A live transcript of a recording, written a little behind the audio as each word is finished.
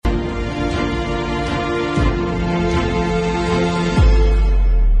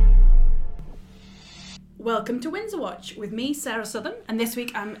Welcome to Windsor Watch with me, Sarah Southern, and this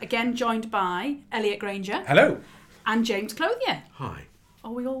week I'm again joined by Elliot Granger. Hello. And James Clothier. Hi.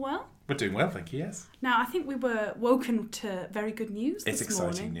 Are we all well? We're doing well, thank you, yes. Now, I think we were woken to very good news this It's morning.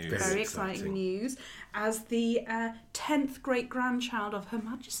 exciting news. Very exciting news, as the 10th great-grandchild of Her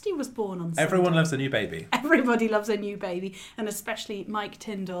Majesty was born on Sunday. Everyone loves a new baby. Everybody loves a new baby, and especially Mike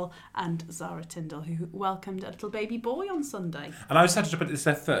Tyndall and Zara Tyndall, who welcomed a little baby boy on Sunday. And I was sad to put it's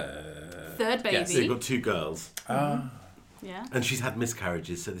their third baby. Yes. So you've got two girls. Yeah. And she's had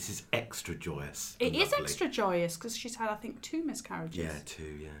miscarriages, so this is extra joyous. It is lovely. extra joyous because she's had, I think, 2 miscarriages. Yeah,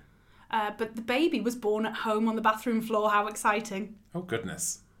 two, yeah. But the baby was born at home on the bathroom floor. How exciting. Oh,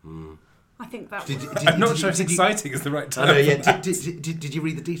 goodness. I think that I'm not sure if exciting is the right term. I know, yeah. Did you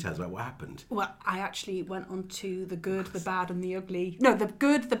read the details about what happened? Well, I actually went on to the Good, the Bad and the Ugly... No, the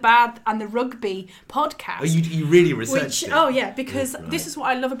Good, the Bad and the Rugby podcast. Oh, you really researched it? Oh, yeah, because Right. this is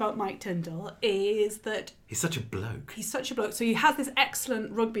what I love about Mike Tyndall, is that... He's such a bloke. He's such a bloke. So he has this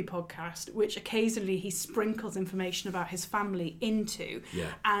excellent rugby podcast, which occasionally he sprinkles information about his family into. Yeah.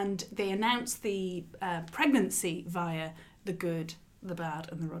 And they announce the pregnancy via the Good, the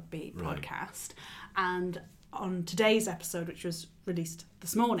Bad and the Rugby Right. podcast. And on today's episode, which was released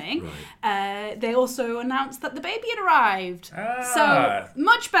this morning, they also announced that the baby had arrived. So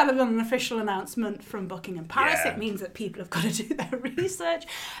much better than an official announcement from Buckingham Palace. Yeah. It means that people have got to do their research.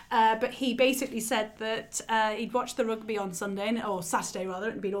 But he basically said that he'd watched the rugby on Sunday, or Saturday rather,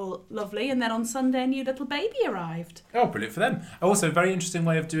 it'd been all lovely, and then on Sunday a new little baby arrived. Oh, brilliant for them. Also, a very interesting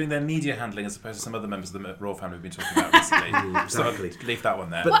way of doing their media handling as opposed to some other members of the royal family we've been talking about recently. Exactly. So leave that one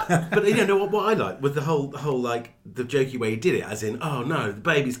there. But you know what I like with the whole like the jokey way he did it, as in, oh no, the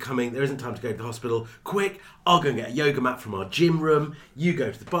baby's coming, there isn't time to go to the hospital. Quick, I'll go and get a yoga mat from our gym room. You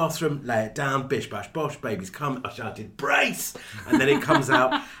go to the bathroom, lay it down, bish bash bosh, baby's come. I shouted, brace, and then it comes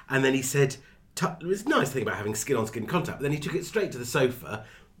out, and then he said, it was a nice thing about having skin on skin contact. But then he took it straight to the sofa.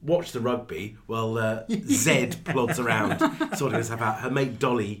 Watched the rugby while Zed plods around, sorting herself out. Her mate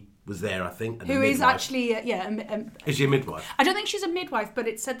Dolly was there, I think. Who is actually, Is she a midwife? I don't think she's a midwife, but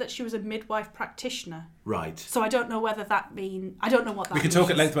it said that she was a midwife practitioner. Right. So I don't know whether I don't know what that we could means. talk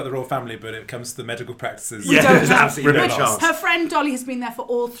at length about the royal family, but it comes to the medical practices. Yeah, don't there's know. absolutely no But chance. Her friend Dolly has been there for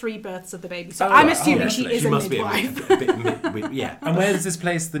all 3 births of the baby, so Oh, I'm right. assuming Oh, she lovely. is She a must midwife. be a bit yeah. And where does this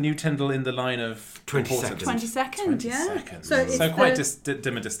place the new Tyndall in the line of 22nd. importance? 22nd, yeah. 22nd. So it's quite the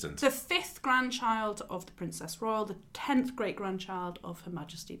dim and distant. 5th grandchild of the Princess Royal, the 10th great-grandchild of Her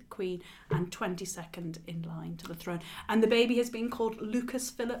Majesty the Queen, and 22nd in line to the throne. And the baby has been called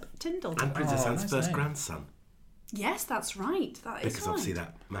Lucas Philip Tyndall. And Princess Anne's nice first name. grandson. Yes, that's right. That is Because right. obviously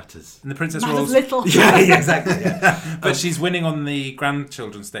that matters. And the Princess Matters Royal's... little. Yeah, exactly. Yeah. But she's winning on the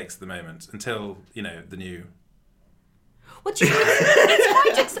grandchildren stakes at the moment until, the new... Well, do you know,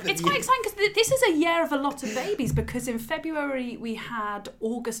 it's quite exciting because this is a year of a lot of babies, because in February we had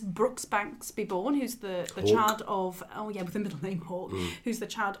August Brooksbanks be born, who's the child of, with the middle name Hawke, who's the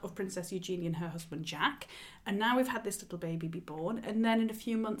child of Princess Eugenie and her husband Jack. And now we've had this little baby be born, and then in a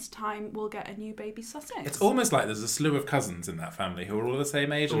few months' time we'll get a new baby Sussex. It's almost like there's a slew of cousins in that family who are all the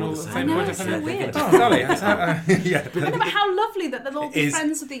same age and all the same I know, point. it's so weird. Oh, golly. Yeah. I know, but how lovely that they'll all be It is-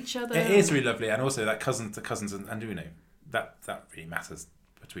 friends with each other. It is really lovely, and also that cousins to cousins, and that really matters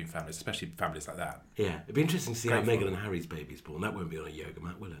between families, especially families like that. Yeah, it'd be interesting to see Great how Meghan fun. and Harry's baby's born. That won't be on a yoga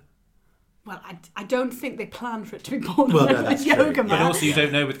mat, will it? Well, I don't think they plan for it to be born Well, on no, a that's yoga true. mat. But also, you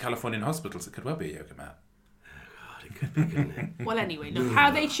don't know with Californian hospitals, it could well be a yoga mat. God, it could be, couldn't it? Well, anyway, look, how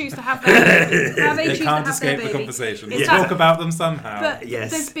they choose to have their baby. How they They choose can't to have their escape the baby. conversation. It's We'll talk about them somehow. But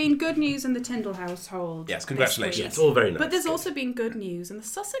Yes. there's been good news in the Tyndall household. Yes, this congratulations. week. It's all very nice. But there's also been good news in the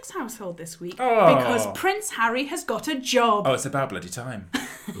Sussex household this week, Oh. because Prince Harry has got a job. Oh, it's about bloody time.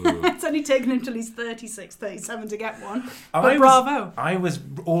 It's only taken him till he's 36, 37 to get one. I But bravo. I was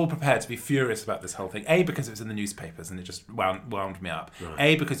all prepared to be furious about this whole thing. A, because it was in the newspapers and it just wound me up. Right.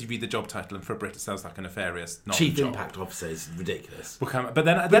 A, because you read the job title and for a Brit it sounds like a nefarious Chief job. Impact Officer is ridiculous. But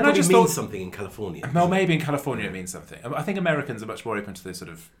then But I it just means thought... something in California. Well, maybe in California it means something. I think Americans are much more open to those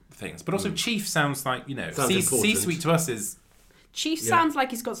sort of things. But also chief sounds like, Sounds important. C-suite to us is... Chief sounds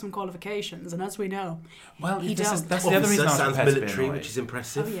like he's got some qualifications, and as we know, Well, he that's don't. the other Officer reason I was sounds prepared to be military, annoyed. which is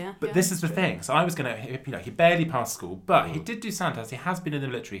impressive. Oh, yeah. But this is the thing. So I was going to, he barely passed school, but he did do Santas. He has been in the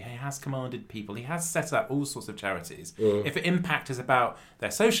military. He has commanded people. He has set up all sorts of charities. If impact is about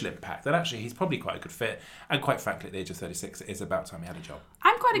their social impact, then actually he's probably quite a good fit. And quite frankly, at the age of 36, it is about time he had a job.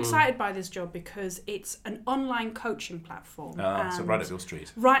 I'm quite excited by this job because it's an online coaching platform. So and right up your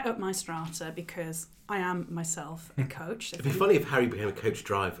street. right up my strata, because I am myself a coach. It'd be funny if Harry became a coach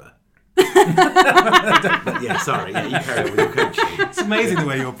driver. But yeah, sorry. Yeah, you carry on with your coaching. It's amazing the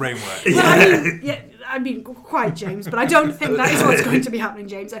way your brain works. Well, I I mean, quite James, but I don't think that is what's going to be happening,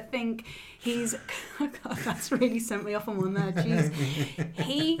 James. I think he's... God, that's really sent me off on one there, jeez.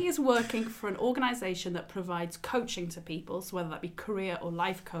 He is working for an organisation that provides coaching to people, so whether that be career or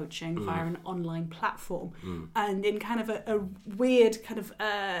life coaching via an online platform. And in kind of a weird, kind of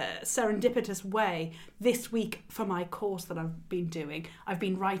serendipitous way, this week for my course that I've been doing, I've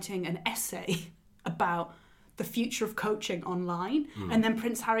been writing an essay about the future of coaching online, and then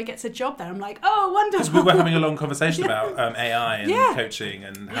Prince Harry gets a job there. I'm like, oh, wonderful. We were having a long conversation about AI and coaching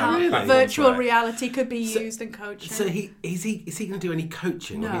and how virtual reality could be used in coaching. So is he going to do any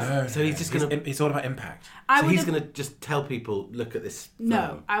coaching? No. So he's just going to... It's all about impact. So he's going to just tell people, look at this firm.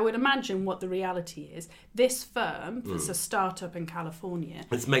 No, I would imagine what the reality is. This firm, it's a startup in California.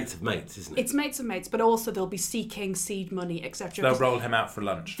 It's mates of mates, isn't it? It's mates of mates, but also they'll be seeking seed money, etc. They'll roll him out for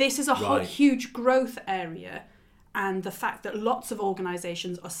lunch. This is a huge growth area. And the fact that lots of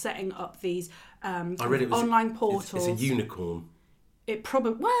organisations are setting up these online portals. It's a unicorn. It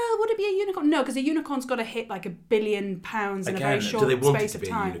probably... Well, would it be a unicorn? No, because a unicorn's got to hit like £1 billion in a very short space of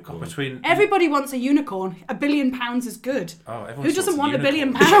time. Everybody wants a unicorn. £1 billion is good. Oh, who doesn't want £1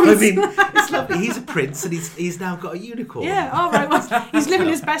 billion? I mean, it's lovely. He's a prince and he's now got a unicorn. Yeah, all right. Well, he's living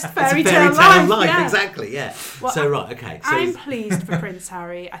his best fairy tale life. Yeah. Exactly, yeah. Well, so, right, okay. So I'm pleased for Prince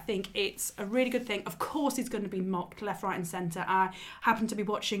Harry. I think it's a really good thing. Of course he's going to be mocked left, right and centre. I happened to be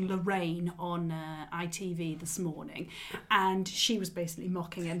watching Lorraine on ITV this morning, and she was basically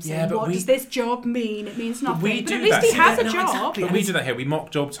mocking him, saying, what does this job mean? It means nothing. But at least he has a job. Exactly. But we do that here. We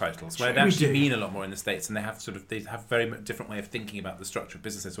mock job titles, where they actually mean a lot more in the States, and they have very different way of thinking about the structure of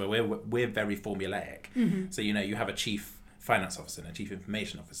businesses, where we're very formulaic. So, you have a chief finance officer and a chief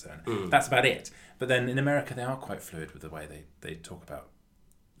information officer, and that's about it. But then in America, they are quite fluid with the way they talk about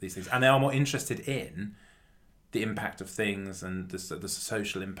these things, and they are more interested in the impact of things and the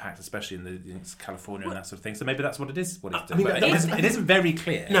social impact, especially in California and that sort of thing. So maybe that's what it is. What it's doing. But it isn't very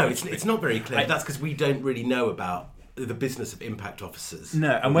clear. No, it's not very clear. That's because we don't really know about the business of impact officers.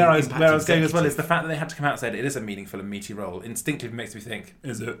 No, and where I was going as well is the fact that they had to come out and say it is a meaningful and meaty role. Instinctively makes me think,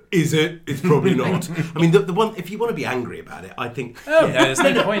 is it? It's probably not. I mean, the one, if you want to be angry about it, I think... Oh, no, there's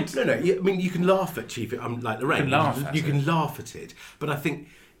no point. No. I mean, you can laugh at Chief... like Lorraine. You can laugh at it. But I think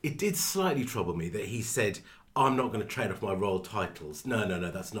it did slightly trouble me that he said, I'm not going to trade off my royal titles. No,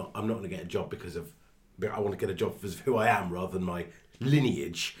 that's not... I'm not going to get a job because of... I want to get a job because of who I am rather than my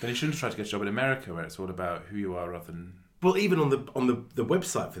lineage. Then he shouldn't try to get a job in America where it's all about who you are rather than... Well, even on the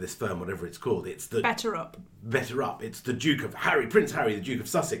website for this firm, whatever it's called, it's the... Better Up. It's the Prince Harry, the Duke of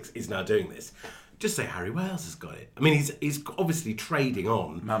Sussex, is now doing this. Just say Harry Wales has got it. I mean, he's obviously trading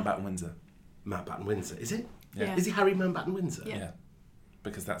on... Mountbatten Windsor. Mountbatten Windsor, is it? Yeah. Is he Harry Mountbatten Windsor? Yeah.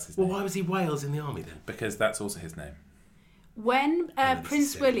 Because that's his name. Well, why was he Wales in the army then? Because that's also his name. When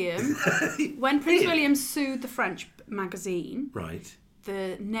Prince William sued the French magazine... Right.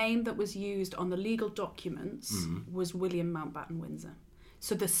 The name that was used on the legal documents was William Mountbatten Windsor.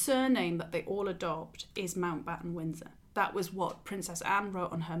 So the surname that they all adopt is Mountbatten Windsor. That was what Princess Anne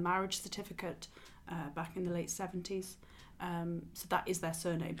wrote on her marriage certificate back in the late 70s. So that is their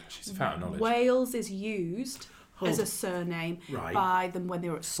surname. She's a fountain of knowledge. Wales is used as a surname by them when they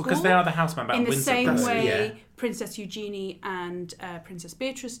were at school. Because they are the house Mountbatten in the Windsor. same way Princess Eugenie and Princess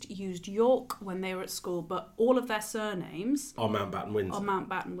Beatrice used York when they were at school, but all of their surnames are Mountbatten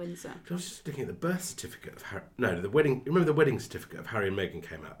Windsor. I was just looking at the birth certificate of Harry... No, the wedding... Remember the wedding certificate of Harry and Meghan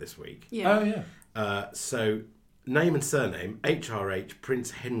came out this week? Yeah. Oh, yeah. So, name and surname, HRH, Prince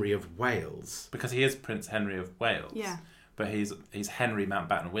Henry of Wales. Because he is Prince Henry of Wales. Yeah. But he's Henry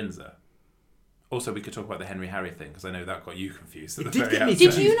Mountbatten Windsor. Also, we could talk about the Henry Harry thing, because I know that got you confused. Did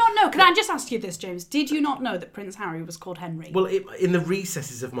you not know? Can I just ask you this, James? Did you not know that Prince Harry was called Henry? Well, in the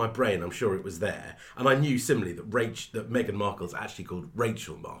recesses of my brain, I'm sure it was there. And I knew similarly that Meghan Markle's actually called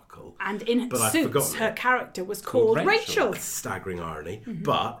Rachel Markle. And in Suits, her character was called Rachel. Staggering irony. Mm-hmm.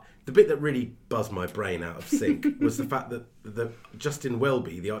 But the bit that really buzzed my brain out of sync was the fact that Justin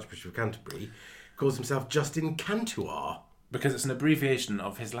Welby, the Archbishop of Canterbury, calls himself Justin Cantuar. Because it's an abbreviation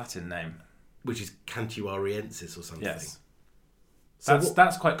of his Latin name. Which is Cantuariensis or something. Yes. So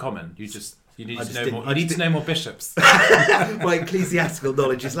that's quite common. You need to know more bishops. My ecclesiastical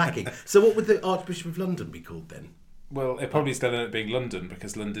knowledge is lacking. So what would the Archbishop of London be called then? Well, it probably still ended up being London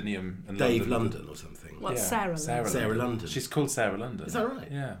because Londinium and Dave London or something. Well, yeah. Sarah London. She's called Sarah London. Is that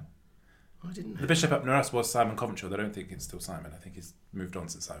right? Yeah. I didn't know. The bishop up near us was Simon Coventry, I don't think it's still Simon. I think he's moved on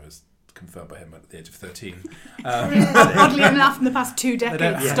since I was confirmed by him at the age of 13. Oddly enough, in the past 2 decades, they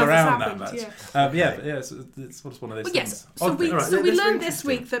don't stuff has happened. That much. It's one of those things. Yes, so we learned this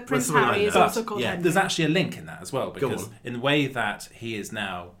week that Prince Harry is also called Henry. There's actually a link in that as well, because in the way that he is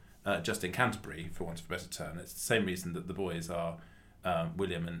now just in Canterbury, for want of a better term. It's the same reason that the boys are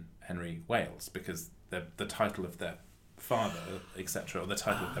William and Henry Wales, because the title of their father, etc., or the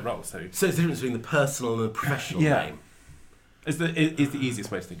title of their role. So it's the difference between the personal and the professional name. Is the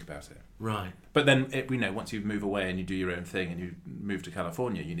easiest way to think about it. Right. But then, once you move away and you do your own thing and you move to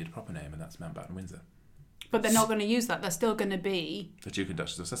California, you need a proper name, and that's Mountbatten Windsor. But they're not going to use that. They're still going to be... The Duke and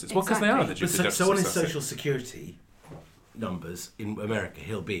Duchess of Sussex. Exactly. Well, because they are the Duke and Duchess So on of his Sussex. social security numbers in America,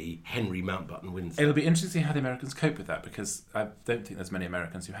 he'll be Henry Mountbatten Windsor. It'll be interesting to see how the Americans cope with that, because I don't think there's many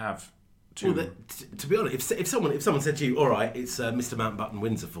Americans who have two... Well, to be honest, if someone said to you, all right, it's Mr. Mountbatten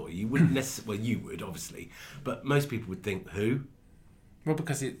Windsor for you, you wouldn't necessarily... Well, you would, obviously. But most people would think, who? Well,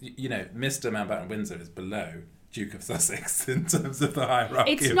 because, Mr. Mountbatten Windsor is below Duke of Sussex in terms of the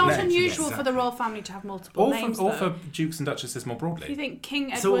hierarchy. It's of not names. unusual for the royal family to have multiple names, or though. for dukes and duchesses more broadly. If you think King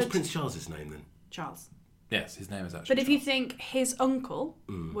Edward... So what's Prince Charles's name then? Charles. Yes, his name is actually But if you Charles. think his uncle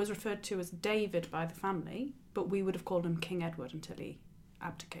was referred to as David by the family, but we would have called him King Edward until he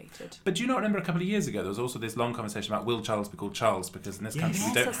abdicated. But do you not remember a couple of years ago there was also this long conversation about will Charles be called Charles, because in this country we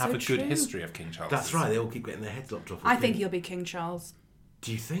Yes, don't that's have so a good true. history of King Charles. That's right, they all keep getting their heads lopped off. I think he'll be King Charles.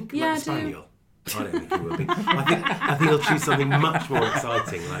 Do you think? Yeah, Like the I do. Spaniel? I don't think he will be. I think he'll choose something much more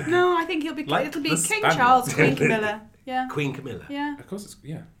exciting, like No, I think it'll be Like King the Spaniel. Charles, Queen Camilla. Yeah. Queen Camilla. Yeah. Of course, it's.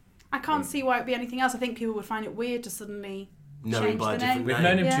 I can't see why it would be anything else. I think people would find it weird to suddenly Known change by the a different name. We've name.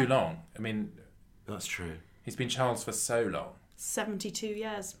 known him Yeah. too long. I mean, That's true. he's been Charles for so long. 72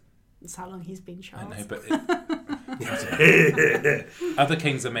 years. That's how long he's been Charles. I know, but other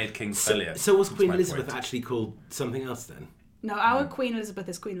kings are made kings earlier. So was That's Queen my Elizabeth point. actually called something else then? No, our Queen Elizabeth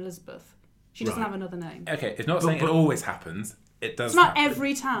is Queen Elizabeth. She doesn't Right. have another name. Okay, it's not saying it always happens. It does. It's not happen.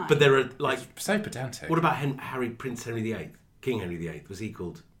 every time. But there are like, It's so pedantic. what about Prince Henry VIII? King Henry VIII, was he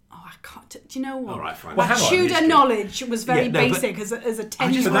called? Oh, I can't. Do you know what? All right, fine. Well, My hang on, Tudor history. knowledge was very Yeah, no, but basic as a 10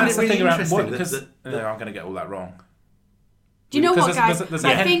 I just But find that's it the really thing around interesting what, that- because that- no, I'm going to get all that wrong. Do you know Because what, guys? there's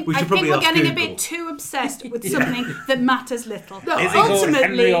I think we should probably we're ask getting a Google. bit too obsessed with something that matters little. Is he called Ultimately,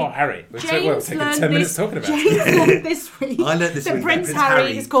 Henry or Harry? We'll James take learned 10 minutes this. talking about James it. learned this week I learned this that week Prince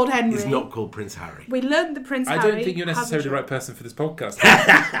Harry is called Henry. Is not called Prince Harry. We learned that Prince I Harry. don't think you're has a necessarily the job. right person for this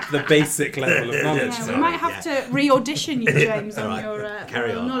podcast. the basic level of knowledge. Yeah, Sorry, we might have yeah. to re-audition you, James, on Alright, your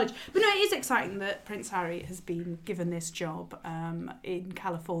carry royal on. knowledge. But no, it is exciting that Prince Harry has been given this job in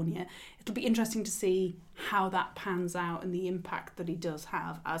California. It'll be interesting to see how that pans out and the impact that he does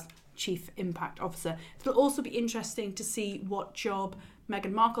have as Chief Impact Officer. It'll also be interesting to see what job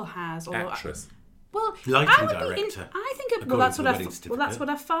Meghan Markle has. Actress. Well, Lighting I would director, I think according that's to what the wedding that's what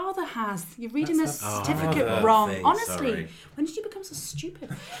her father has. You're reading That's the her certificate father wrong. thing, Honestly, sorry. when did you become so stupid?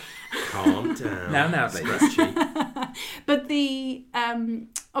 Calm down. Now, ladies. But the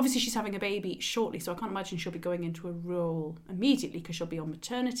obviously she's having a baby shortly, so I can't imagine she'll be going into a role immediately because she'll be on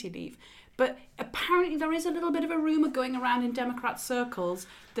maternity leave. But apparently there is a little bit of a rumour going around in Democrat circles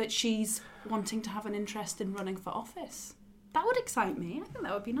that she's wanting to have an interest in running for office. That would excite me. I think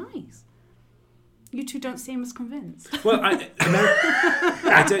that would be nice. You two don't seem as convinced. Well,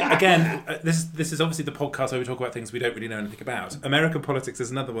 this is obviously the podcast where we talk about things we don't really know anything about. American politics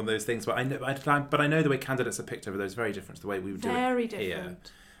is another one of those things, but I know the way candidates are picked over there is very different to the way we would do Very it here.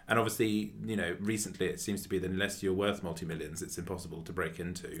 different. And obviously, recently it seems to be that unless you're worth multi-millions, it's impossible to break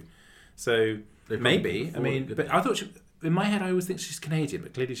into. So They probably maybe, couldn't afford it, could but they? I thought in my head I always think she's Canadian,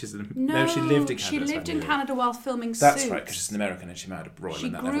 but clearly she's No, she lived in Canada. She that's lived why I in knew it. Canada while filming That's Suits. right, because she's an American and she married a royal, She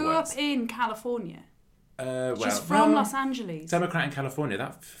and that never grew up works. in California. Well, She's from well, Los Angeles. Democrat in California.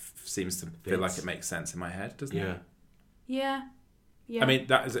 That seems to feel like Fits. it makes sense in my head, doesn't Yeah. it? Yeah. Yeah. I mean,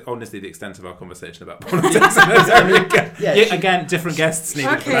 that is honestly the extent of our conversation about politics. Again, different guests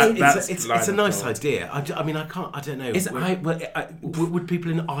needed. Okay. For that. It's That's a line nice of thought. idea. I don't know. Is it, Would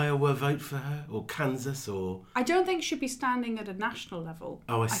people in Iowa vote for her, or Kansas, or? I don't think she'd be standing at a national level.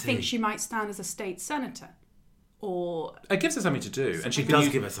 Oh, I think see. she might stand as a state senator. Or it gives her something to do, and she does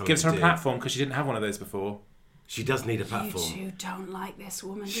can give her something gives to her a do. platform because she didn't have one of those before. She does need a platform. you two don't like this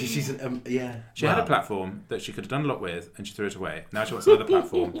woman, do She's you? yeah. She had a platform that she could have done a lot with, and she threw it away. Now she wants another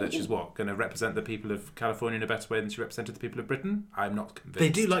platform that she's going to represent the people of California in a better way than she represented the people of Britain. I'm not convinced. They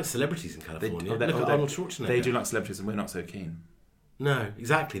do like celebrities in California. Look at Arnold Schwarzenegger. They do like celebrities, and we're not so keen. No,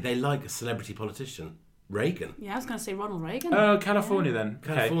 exactly. They like a celebrity politician. Reagan. Yeah, I was going to say Ronald Reagan. Oh, California then.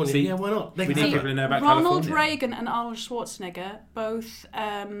 California. Okay. See, Yeah, why not? They we can need do people it. who know about Ronald California. Reagan and Arnold Schwarzenegger, both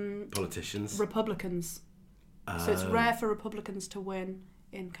Politicians. Republicans. So it's rare for Republicans to win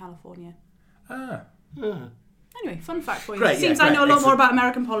in California. Ah. Anyway, fun fact for you. Great, It seems yeah, I know a great, lot more excellent. about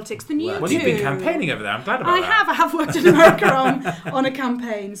American politics than you Well, do. Well, you've been campaigning over there. I'm glad about that. I have worked in America on a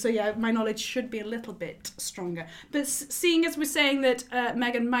campaign, so yeah, my knowledge should be a little bit stronger. But seeing as we're saying that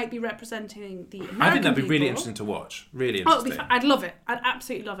Meghan might be representing the American I think that'd be really people- interesting to watch. Really Oh, it'd interesting. be I'd love it. I'd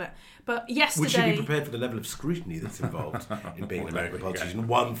absolutely love it. But yesterday... Would she be prepared for the level of scrutiny that's involved in being an American politician?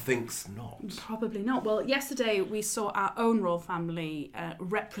 One thinks not. Probably not. Well, yesterday we saw our own royal family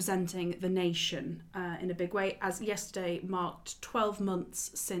representing the nation in a big way, as yesterday marked 12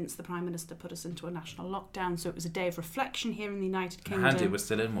 months since the Prime Minister put us into a national lockdown, so it was a day of reflection here in the United Kingdom. Handy, we're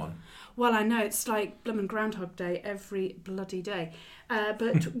still in one. Well, I know, it's like blooming Groundhog Day every bloody day.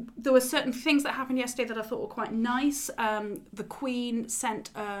 But there were certain things that happened yesterday that I thought were quite nice. The Queen sent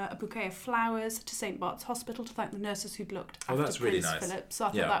a bouquet of flowers to St Bart's Hospital to thank the nurses who'd looked after that's really Prince nice. Philip. So I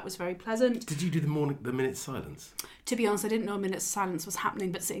thought Yeah. that was very pleasant. Did you do the minute's silence? To be honest, I didn't know a minute's silence was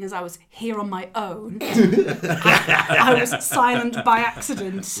happening, but seeing as I was here on my own, I was silent by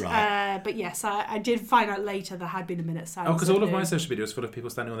accident. Right. But yes, I did find out later there had been a minute's silence. Oh, because all of at my noon. social media was full of people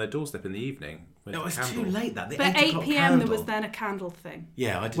standing on their doorstep in the evening. With No, a it's candle. too late. The But 8 8 o'clock p.m. there candle. was then a candle thing.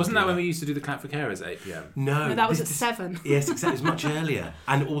 Yeah, I did. Wasn't that when we used to do the clap for carers at 8 p.m? No, No, that was this- at 7. Yes, exactly. It was much earlier.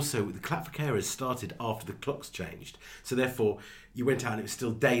 And also, the clap for carers started after the clocks changed. So therefore, you went out and it was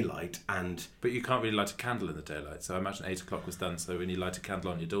still daylight. And But you can't really light a candle in the daylight, so I imagine 8 o'clock was done. So when you light a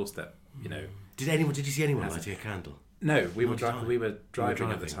candle on your doorstep, you know. did you see anyone lighting a candle? No, we were Not at all. we were driving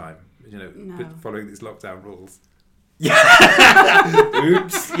at the driving. time. You know, No. with following these lockdown rules.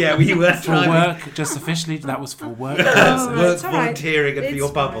 Oops. Yeah, we were For work, just officially, that was for work. Oh, right, Work it's all right. volunteering and for It's your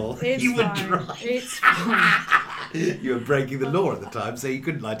fine. bubble. It's You were fine. driving. It's fine. You were breaking the law at the time, so you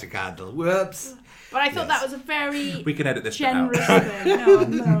couldn't light a candle. Whoops. But I thought Yes. that was a very We can edit this bit out. generous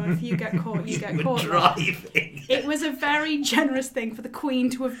thing. No, if you get caught, you get You were caught. driving. It was a very generous thing for the Queen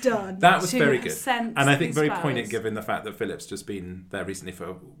to have done. That was to very have good. sent And I think these very flowers. poignant given the fact that Philip's just been there recently for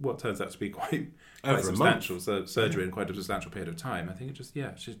what turns out to be quite Over a substantial surgery and quite a substantial period of time. I think it just,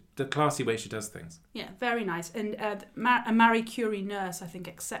 she's the classy way she does things. Yeah, very nice. And a Marie Curie nurse, I think,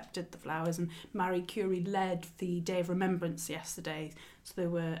 accepted the flowers, and Marie Curie led the Day of Remembrance yesterday. So there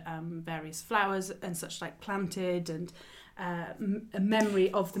were various flowers and such like planted, and a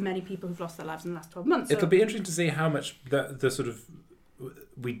memory of the many people who've lost their lives in the last 12 months. So It'll be interesting to see how much the sort of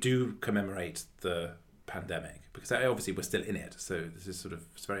we do commemorate the pandemic, because obviously we're still in it. So this is sort of,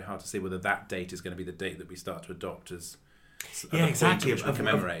 it's very hard to see whether that date is going to be the date that we start to adopt as Yeah, the point exactly. at which we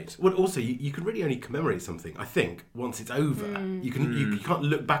commemorate. Well, also, you can really only commemorate something, I think, once it's over. You can't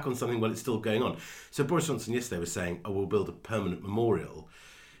look back on something while it's still going on. So Boris Johnson yesterday was saying, "Oh, we'll build a permanent memorial."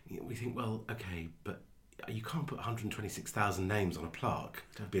 We think, well, okay, but you can't put 126,000 names on a plaque.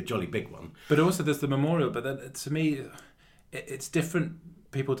 That'd be a jolly big one. But also there's the memorial, but then to me it's different,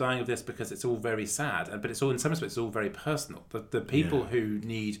 people dying of this, because it's all very sad, but it's all, in some respects, it's all very personal. The people who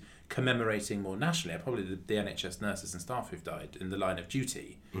need commemorating more nationally are probably the NHS nurses and staff who've died in the line of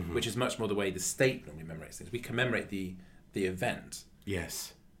duty, which is much more the way the state normally commemorates things. We commemorate the event.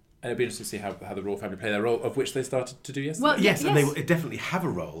 Yes. And it'd be interesting to see how the royal family play their role, of which they started to do yesterday. Well, Yes, and yes. they will definitely have a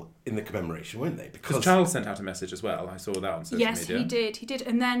role in the commemoration, won't they? Because Charles sent out a message as well. I saw that on social Yes, media. he did.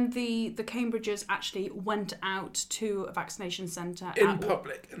 And then the Cambridgers actually went out to a vaccination centre In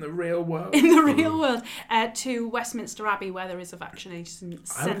public, in the real world. in the real world, to Westminster Abbey, where there is a vaccination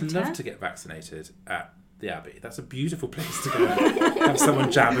I centre. would love to get vaccinated at the Abbey. That's a beautiful place to go. Have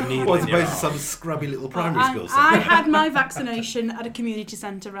someone jab a needle Or as in your opposed to arm. some scrubby little primary school I centre. had my vaccination at a community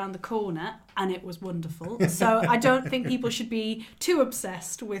centre around the corner, and it was wonderful. So I don't think people should be too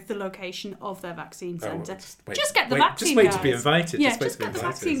obsessed with the location of their vaccine centre. Just get the vaccine, Just wait guys. to be invited. Yeah, just wait just to be get the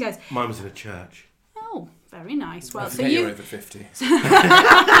invited. vaccine, guys. Mine was in a church. Oh, very nice. Well, I so forget you're you over 50.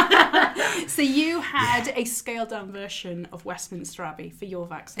 so you had a scaled down version of Westminster Abbey for your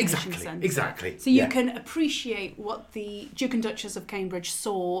vaccination centre. Exactly. So you Yeah. can appreciate what the Duke and Duchess of Cambridge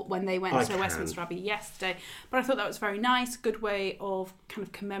saw when they went I to can. Westminster Abbey yesterday. But I thought that was very nice, good way of kind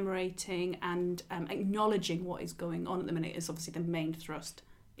of commemorating and acknowledging what is going on at the minute. Is obviously the main thrust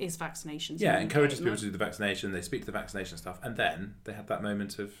is vaccinations. Yeah, in the encourages UK. people to do the vaccination. They speak to the vaccination stuff, and then they had that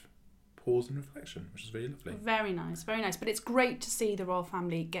moment of pause and reflection, which is really lovely. Very nice, very nice. But it's great to see the royal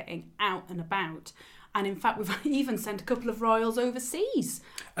family getting out and about. And in fact, we've even sent a couple of royals overseas.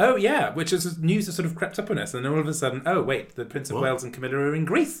 Oh yeah, which is news has sort of crept up on us, and then all of a sudden, oh wait, the Prince of What? Wales and Camilla are in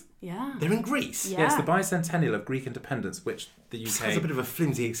Greece. Yeah. They're in Greece. Yeah. Yeah, it's the bicentennial of Greek independence, which the UK. That's a bit of a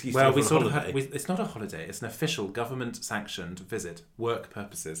flimsy excuse Well, to we go sort on of holiday. have, it's not a holiday, it's an official government-sanctioned visit, work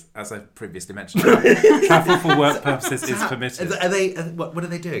purposes, as I've previously mentioned. Travel for work purposes is permitted. Are they? What are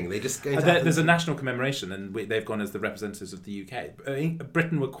they doing? Are they just going to There's a national commemoration, and they've gone as the representatives of the UK.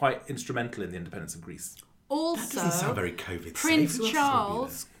 Britain were quite instrumental in the independence of Greece. That doesn't sound Also, very COVID Prince safe. Who else is gonna be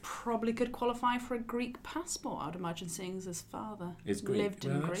Charles probably could qualify for a Greek passport, I would imagine, seeing as his father Is Greek. lived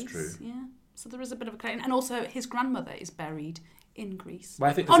in Well, that's Greece. true. Yeah. So there is a bit of a connection. And also, his grandmother is buried in Greece. Well,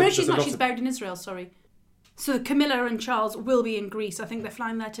 I think Oh, no, there's she's a not. lot She's of- buried in Israel, sorry. So Camilla and Charles will be in Greece. I think they're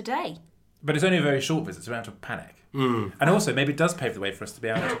flying there today. But it's only a very short visit, so we don't have to panic. And also, maybe it does pave the way for us to be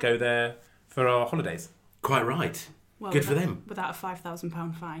able to go there for our holidays. Quite right. Well, Good for them. Without a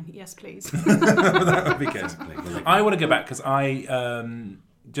 £5,000 fine. Yes, please. That would be good. I want to go back because I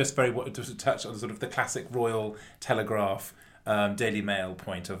just very wanted to touch on sort of the classic Royal Telegraph Daily Mail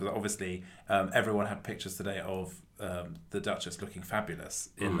point of obviously everyone had pictures today of the Duchess looking fabulous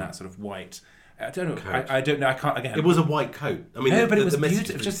in that sort of white. I don't know. I don't know. I can't. Again, It was a white coat. I mean, no, but it was message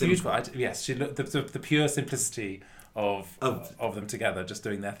beautiful, was just simple. beautiful. Yes, she looked the pure simplicity of them together, just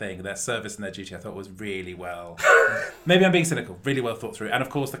doing their thing, their service and their duty. I thought was really well. Maybe I'm being cynical. Really well thought through, and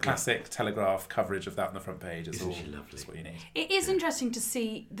of course the classic Telegraph coverage of that on the front page is Isn't all. she lovely? That's what you need. It is interesting to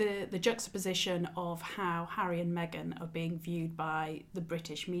see the juxtaposition of how Harry and Meghan are being viewed by the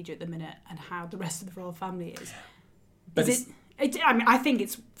British media at the minute and how the rest of the royal family is. But I mean, I think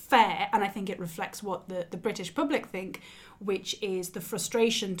it's fair, and I think it reflects what the British public think, which is the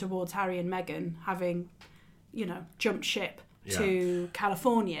frustration towards Harry and Meghan having, jumped ship to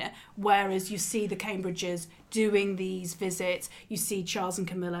California, whereas you see the Cambridges doing these visits, you see Charles and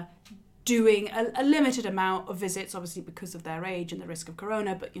Camilla doing a limited amount of visits, obviously because of their age and the risk of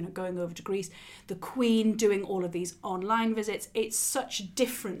corona, but going over to Greece, the Queen doing all of these online visits. It's such a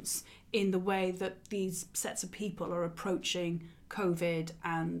difference in the way that these sets of people are approaching COVID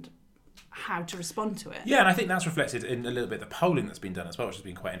and how to respond to it. Yeah, and I think that's reflected in a little bit the polling that's been done as well, which has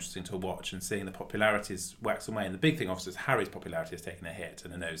been quite interesting to watch and seeing the popularities wax away. And the big thing, obviously, is Harry's popularity has taken a hit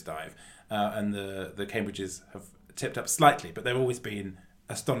and a nosedive, and the Cambridges have tipped up slightly, but they've always been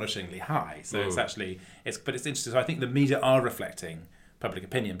astonishingly high. So it's interesting. So I think the media are reflecting public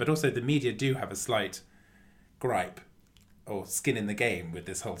opinion, but also the media do have a slight gripe or skin in the game with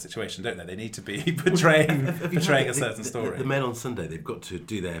this whole situation, don't they? They need to be portraying a certain story. The Mail on Sunday, they've got to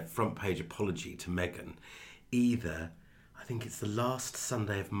do their front page apology to Meghan. Either, I think it's the last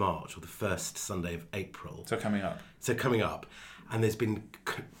Sunday of March or the first Sunday of April. So coming up, and there's been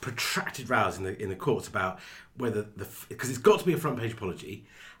protracted rows in the courts about whether because it's got to be a front page apology.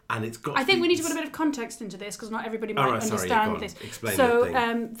 And it's got. I think we need to put a bit of context into this because not everybody might understand this. Explain so the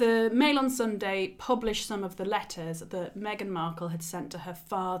thing. the Mail on Sunday published some of the letters that Meghan Markle had sent to her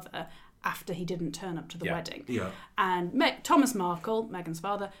father after he didn't turn up to the wedding. Yeah. And Thomas Markle, Meghan's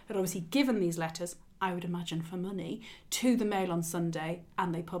father, had obviously given these letters, I would imagine for money, to the Mail on Sunday,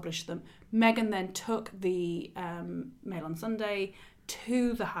 and they published them. Meghan then took the Mail on Sunday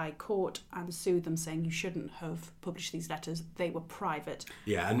to the High Court and sued them, saying you shouldn't have published these letters. They were private.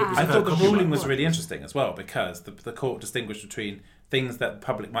 Yeah, and it was I thought the copyright ruling was right. really interesting as well because the court distinguished between things that the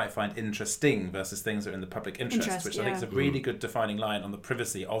public might find interesting versus things that are in the public interest, which I think is a really good defining line on the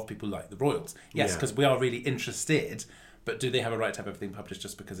privacy of people like the royals. Yes, because we are really interested, but do they have a right to have everything published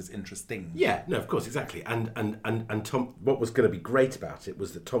just because it's interesting? Yeah, no, of course, exactly. And Tom, what was going to be great about it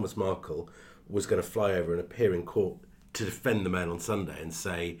was that Thomas Markle was going to fly over and appear in court to defend the Mail on Sunday and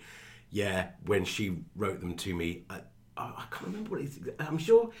say, yeah, when she wrote them to me, I can't remember what it is. I'm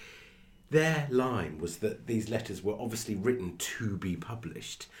sure their line was that these letters were obviously written to be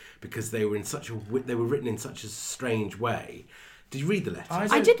published because they were written in such a strange way. Did you read the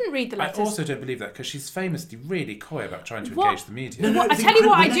letters? I didn't read the letters. I also don't believe that because she's famously really coy about trying to engage the media. No, I tell you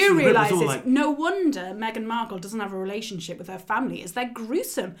what I the do letters realise was is all like- no wonder Meghan Markle doesn't have a relationship with her family. Is they're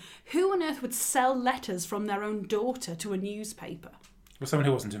gruesome. Who on earth would sell letters from their own daughter to a newspaper? Well, someone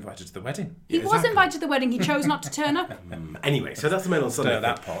who wasn't invited to the wedding. He was invited to the wedding. He chose not to turn up. Anyway, so that's the Mail on Sunday. Stir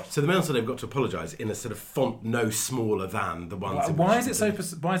that pot. So the Mail on Sunday have got to apologise in a sort of font no smaller than the ones. Why is it so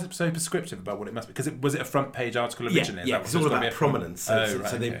prescriptive about what it must be? Because was it a front page article originally? Yeah, it's all about prominence. So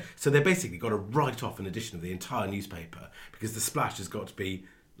okay. they basically got to write off an edition of the entire newspaper because the splash has got to be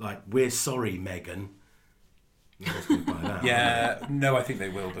like, "We're sorry, Meghan." No one's going to buy that. Yeah, no, I think they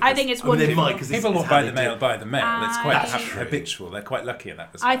will. I think it's I mean, they wonderful. might, 'cause People it's won't how buy they the mail. do. Buy the mail. It's quite That's true. habitual. They're quite lucky in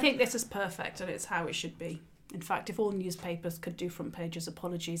that respect. I think this is perfect and it's how it should be. In fact, if all newspapers could do front pages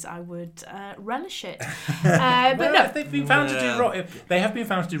apologies, I would relish it. But Well, no, if they've been found to do wrong. If they have been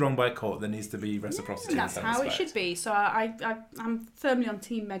found to do wrong by a court, there needs to be reciprocity. that's in some how it respect. should be. So I'm firmly on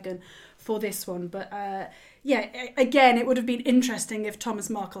Team Meghan for this one. But again, it would have been interesting if Thomas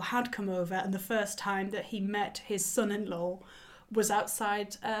Markle had come over and the first time that he met his son-in-law was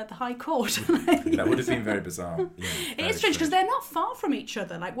outside the High Court. That would have been very bizarre. It is strange because they're not far from each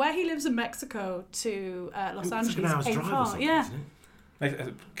other. Like where he lives in Mexico to Los It's Angeles like an hour's ain't drive or far. something, Yeah. isn't it?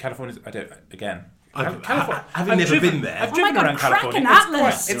 Like, California, California. Having never been there. I've Oh my driven God, around crack California. an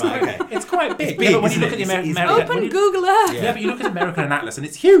atlas. It's Right, quite, okay. it's quite big. It's big, Yeah, but when you isn't look it? at the It's- American, Open when you- Google Earth. yeah, but you look at American Atlas and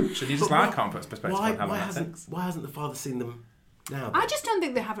it's huge, and you're just like, I can't put perspective on how long that takes. Why hasn't the father seen them now? I just don't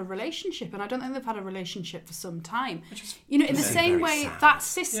think they have a relationship, and I don't think they've had a relationship for some time. is You know, in the very same way, sad. that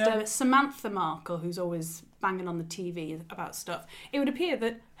sister, Yeah. Samantha Markle, who's always banging on the TV about stuff, it would appear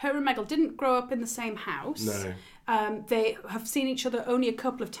that her and Meghan didn't grow up in the same house. No. They have seen each other only a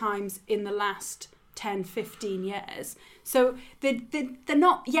couple of times in the last 10, 15 years. So they're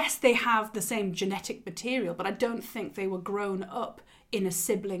not, yes, they have the same genetic material, but I don't think they were grown up in a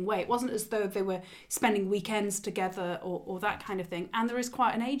sibling way. It wasn't as though they were spending weekends together or that kind of thing. And there is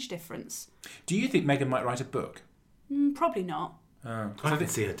quite an age difference. Do you think Meghan might write a book? Probably not. I can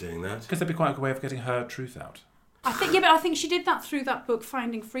see her doing that. Because that'd be quite a good way of getting her truth out. I think, yeah, but I think she did that through that book,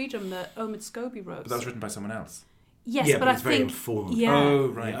 Finding Freedom, that Omid Scobie wrote. But that was written by someone else. Yes, Yeah, but but I it's very think informed. Yeah. Oh,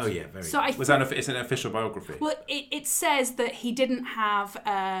 right. Oh yeah, very. So I Was that it's an official biography? Well, it says that he didn't have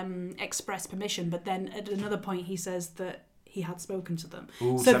express permission, but then at another point he says that he had spoken to them.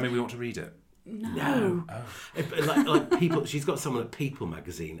 Ooh, so does that mean we want to read it? no. like People, she's got someone at People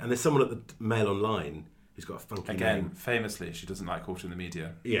magazine, and there's someone at the Mail Online who's got a funky Again, name. famously, she doesn't like caught in the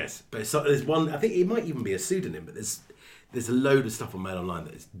media. Yes, but there's one. I think it might even be a pseudonym, but there's a load of stuff on Mail Online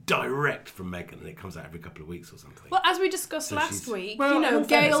that is direct from Meghan, and it comes out every couple of weeks or something. Well, as we discussed So last she's- week, Well, you in know, all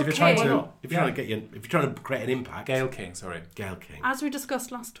fairness, Gail if you're trying King. to- if you're trying to create an impact, Gail King, sorry. Gail King. As we discussed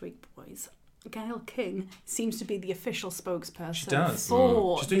last week, boys, Gail King seems to be the official spokesperson. She does.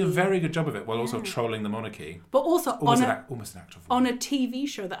 For She's doing a the- very good job of it while also trolling the monarchy. But also Almost, on almost an act of on a TV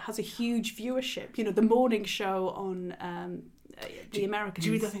show that has a huge viewership. You know, the morning show on the Americans. Did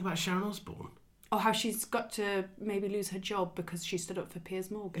you read that thing about Sharon Osbourne? Or how she's got to maybe lose her job because she stood up for Piers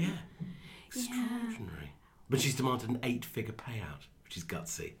Morgan. Yeah. Extraordinary. But she's demanded an 8-figure payout, which is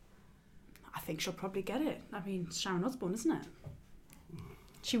gutsy. I think she'll probably get it. I mean, Sharon Osbourne, isn't it?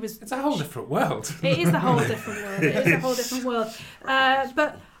 She was. It's a whole different world. It is a whole different world. It is a whole different world.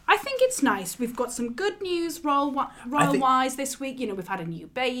 But I think it's nice. We've got some good news royal-wise this week. You know, we've had a new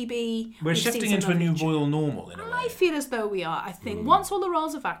baby. We're We've seen shifting some into a new lovely royal normal in a I way. feel as though we are. I think once all the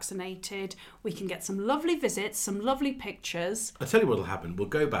royals are vaccinated, we can get some lovely visits, some lovely pictures. I'll tell you what'll happen. We'll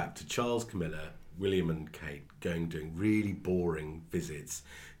go back to Charles, Camilla, William and Kate doing really boring visits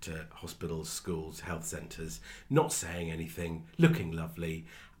to hospitals, schools, health centres, not saying anything, looking lovely,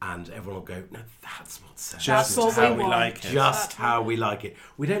 and everyone will go, no, that's what's so Just what how we we want. like it. just how we like it.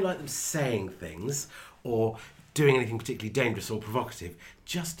 We don't like them saying things or doing anything particularly dangerous or provocative,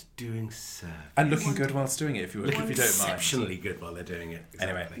 just doing so. And looking good whilst doing it, if you don't mind. Exceptionally good while they're doing it.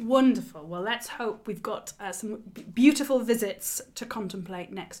 Anyway. Exactly. Wonderful. Well, let's hope we've got some beautiful visits to contemplate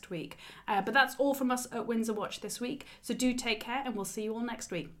next week. But that's all from us at Windsor Watch this week. So do take care, and we'll see you all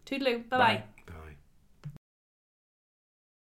next week. Toodaloo. Bye-bye. Bye. Bye.